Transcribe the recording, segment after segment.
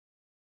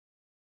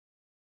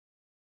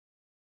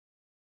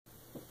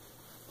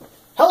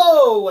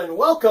Hello and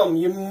welcome.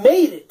 You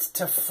made it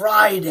to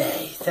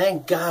Friday.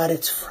 Thank God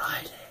it's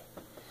Friday.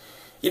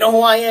 You know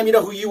who I am, you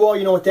know who you are,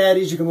 you know what that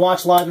is. You can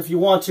watch live if you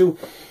want to.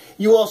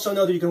 You also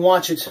know that you can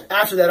watch it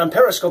after that on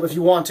Periscope if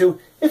you want to.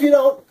 If you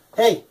don't,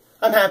 hey,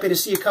 I'm happy to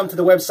see you come to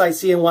the website,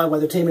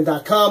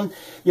 cnyweathertainment.com.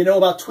 You know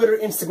about Twitter,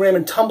 Instagram,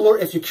 and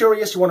Tumblr. If you're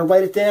curious, you want to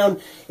write it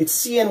down. It's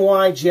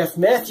CNY Jeff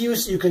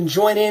Matthews. You can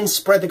join in,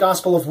 spread the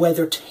gospel of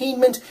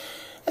Weathertainment,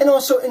 and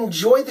also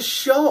enjoy the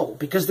show,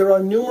 because there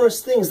are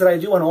numerous things that I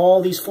do on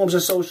all these forms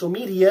of social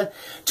media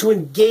to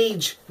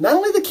engage not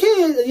only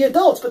the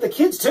adults, but the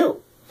kids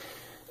too.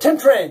 Temp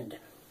trend.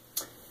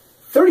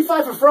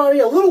 35 for Friday,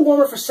 a little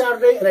warmer for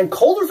Saturday, and then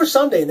colder for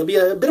Sunday. And there'll be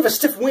a bit of a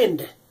stiff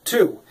wind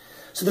too.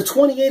 So the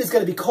 28 is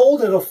going to be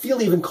cold, and it'll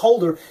feel even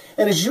colder.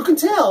 And as you can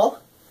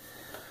tell,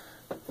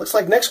 looks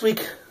like next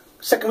week,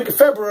 second week of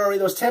February,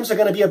 those temps are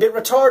going to be a bit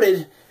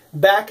retarded,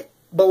 back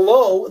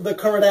below the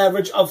current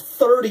average of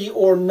 30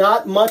 or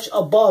not much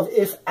above,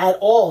 if at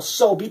all.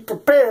 So be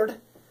prepared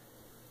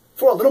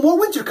for a little more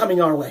winter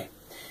coming our way.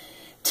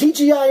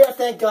 TGIF,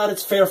 thank God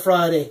it's Fair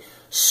Friday.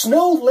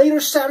 Snow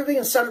later Saturday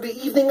and Saturday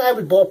evening. I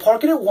would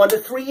ballpark it at 1 to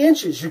 3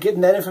 inches. You're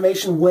getting that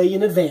information way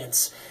in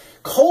advance.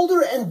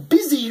 Colder and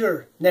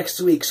busier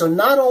next week. So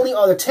not only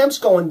are the temps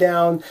going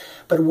down,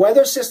 but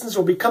weather systems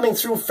will be coming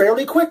through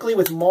fairly quickly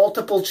with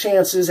multiple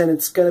chances, and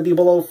it's going to be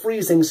below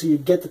freezing, so you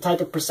get the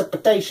type of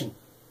precipitation.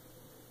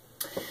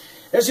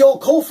 There's the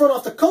old cold front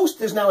off the coast.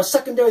 There's now a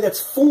secondary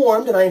that's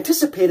formed, and I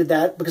anticipated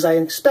that because I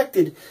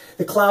expected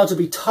the clouds would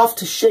be tough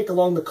to shake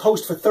along the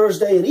coast for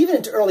Thursday and even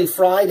into early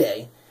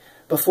Friday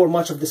before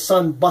much of the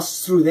sun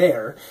busts through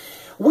there.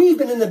 We've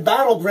been in the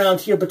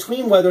battleground here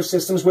between weather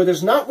systems where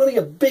there's not really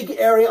a big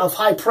area of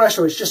high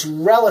pressure. It's just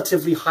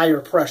relatively higher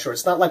pressure.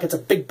 It's not like it's a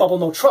big bubble,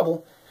 no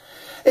trouble.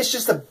 It's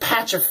just a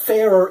patch of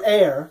fairer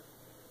air.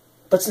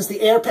 But since the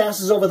air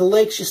passes over the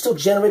lakes, you still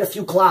generate a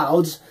few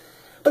clouds.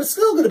 But it's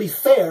still going to be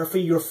fair for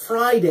your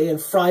Friday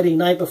and Friday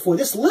night before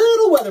this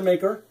little weather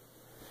maker.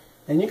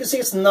 And you can see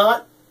it's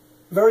not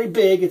very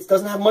big. It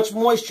doesn't have much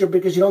moisture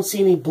because you don't see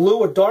any blue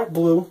or dark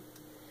blue.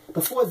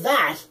 Before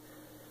that,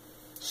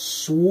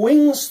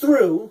 swings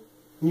through.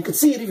 And you can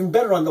see it even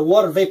better on the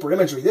water vapor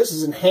imagery. This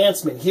is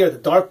enhancement here, the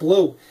dark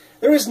blue.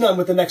 There is none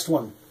with the next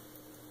one.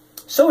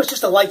 So it's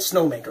just a light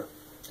snowmaker.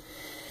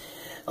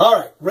 All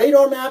right,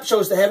 radar map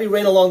shows the heavy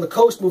rain along the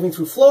coast moving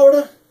through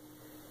Florida.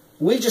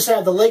 We just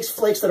have the lakes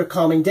flakes that are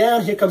calming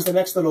down. Here comes the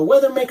next little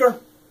weather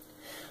maker.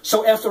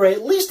 So after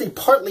at least a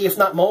partly, if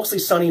not mostly,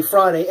 sunny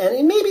Friday,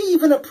 and maybe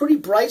even a pretty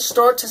bright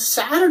start to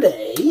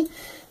Saturday,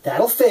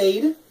 that'll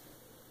fade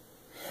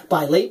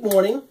by late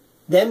morning.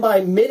 Then by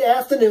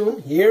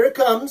mid-afternoon, here it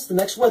comes, the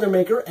next weather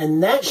maker,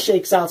 and that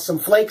shakes out some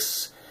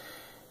flakes.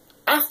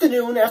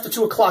 Afternoon, after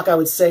 2 o'clock, I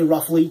would say,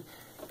 roughly,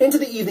 into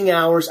the evening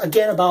hours,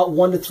 again about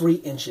 1 to 3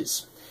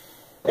 inches.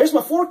 There's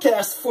my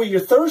forecast for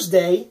your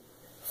Thursday.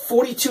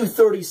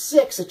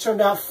 42.36, it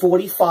turned out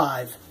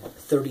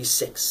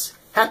 45.36.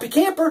 Happy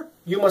camper,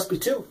 you must be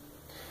too.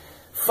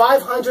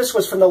 500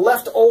 was from the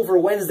leftover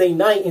Wednesday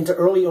night into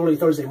early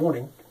Thursday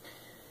morning.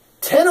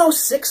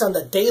 10:06 on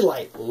the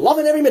daylight,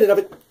 loving every minute of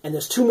it, and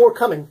there's 2 more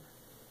coming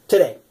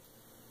today.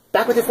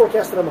 Back with your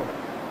forecast in a moment.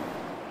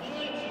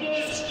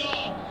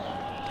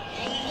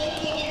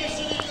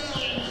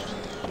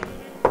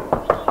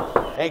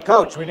 Hey,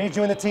 Coach, we need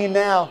you in the team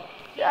now.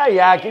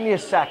 Yeah, give me a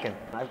second.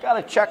 I've got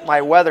to check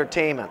my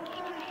Weathertainment.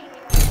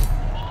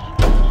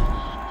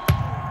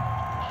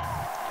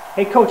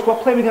 Hey, Coach,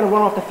 what play are we going to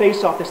run off the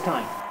face-off this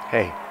time?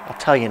 Hey, I'll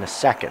tell you in a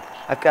second.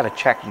 I've got to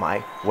check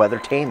my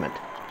Weathertainment.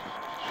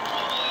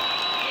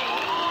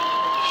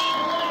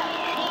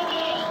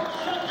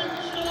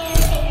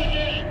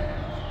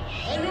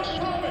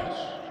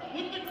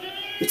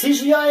 The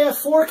TGIF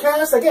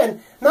forecast,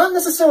 again, not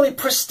necessarily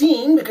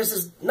pristine because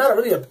there's not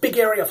really a big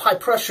area of high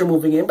pressure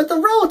moving in, but the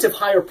relative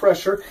higher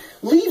pressure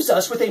leaves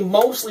us with a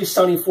mostly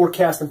sunny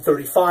forecast in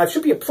 35.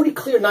 Should be a pretty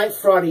clear night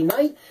Friday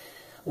night,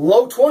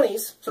 low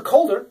 20s, so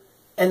colder.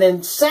 And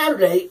then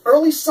Saturday,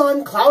 early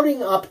sun,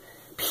 clouding up,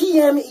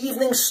 PM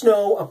evening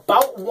snow,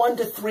 about 1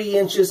 to 3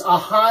 inches, a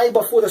high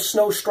before the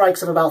snow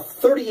strikes of about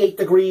 38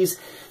 degrees.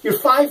 Your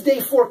 5-day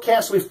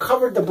forecast, we've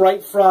covered the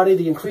bright Friday,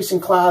 the increasing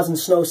clouds and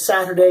snow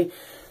Saturday.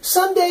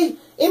 Sunday,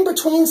 in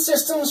between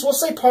systems, we'll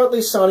say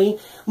partly sunny.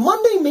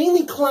 Monday,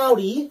 mainly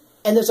cloudy,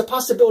 and there's a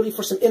possibility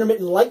for some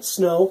intermittent light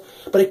snow.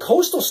 But a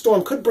coastal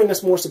storm could bring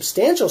us more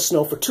substantial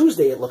snow for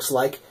Tuesday, it looks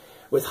like,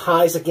 with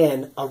highs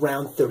again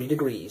around 30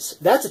 degrees.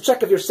 That's a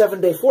check of your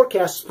 7-day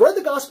forecast. Spread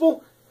the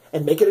gospel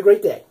and make it a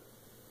great day.